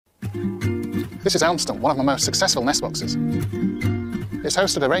This is elm stump, one of my most successful nest boxes. It's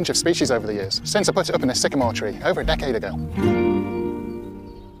hosted a range of species over the years, since I put it up in this sycamore tree over a decade ago.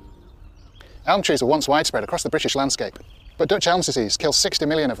 Elm trees were once widespread across the British landscape, but Dutch elm disease kills 60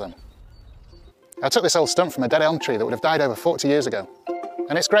 million of them. I took this old stump from a dead elm tree that would have died over 40 years ago.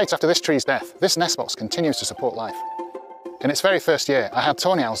 And it's great after this tree's death, this nest box continues to support life. In its very first year, I had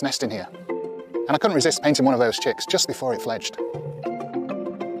tawny owls nest in here, and I couldn't resist painting one of those chicks just before it fledged.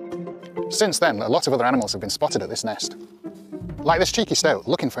 Since then, a lot of other animals have been spotted at this nest. Like this cheeky stoat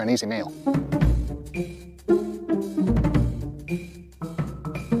looking for an easy meal.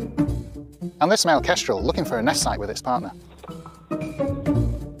 And this male kestrel looking for a nest site with its partner.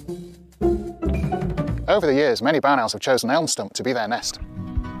 Over the years, many barn owls have chosen elm stump to be their nest.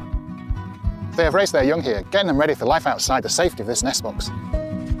 They have raised their young here, getting them ready for life outside the safety of this nest box.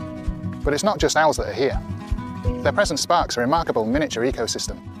 But it's not just owls that are here. Their present sparks a remarkable miniature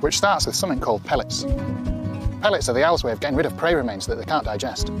ecosystem, which starts with something called pellets. Pellets are the owls' way of getting rid of prey remains that they can't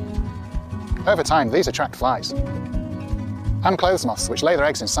digest. Over time, these attract flies and clothes moths, which lay their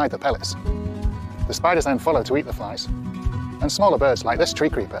eggs inside the pellets. The spiders then follow to eat the flies, and smaller birds like this tree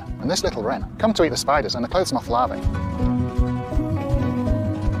creeper and this little wren come to eat the spiders and the clothes moth larvae.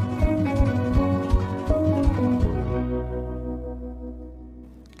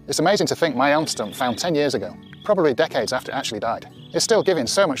 It's amazing to think my elm stump, found 10 years ago, probably decades after it actually died, is still giving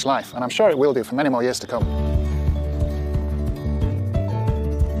so much life, and I'm sure it will do for many more years to come.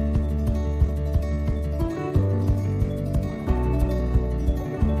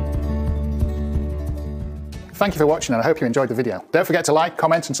 Thank you for watching, and I hope you enjoyed the video. Don't forget to like,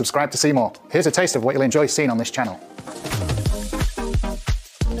 comment and subscribe to see more. Here's a taste of what you'll enjoy seeing on this channel.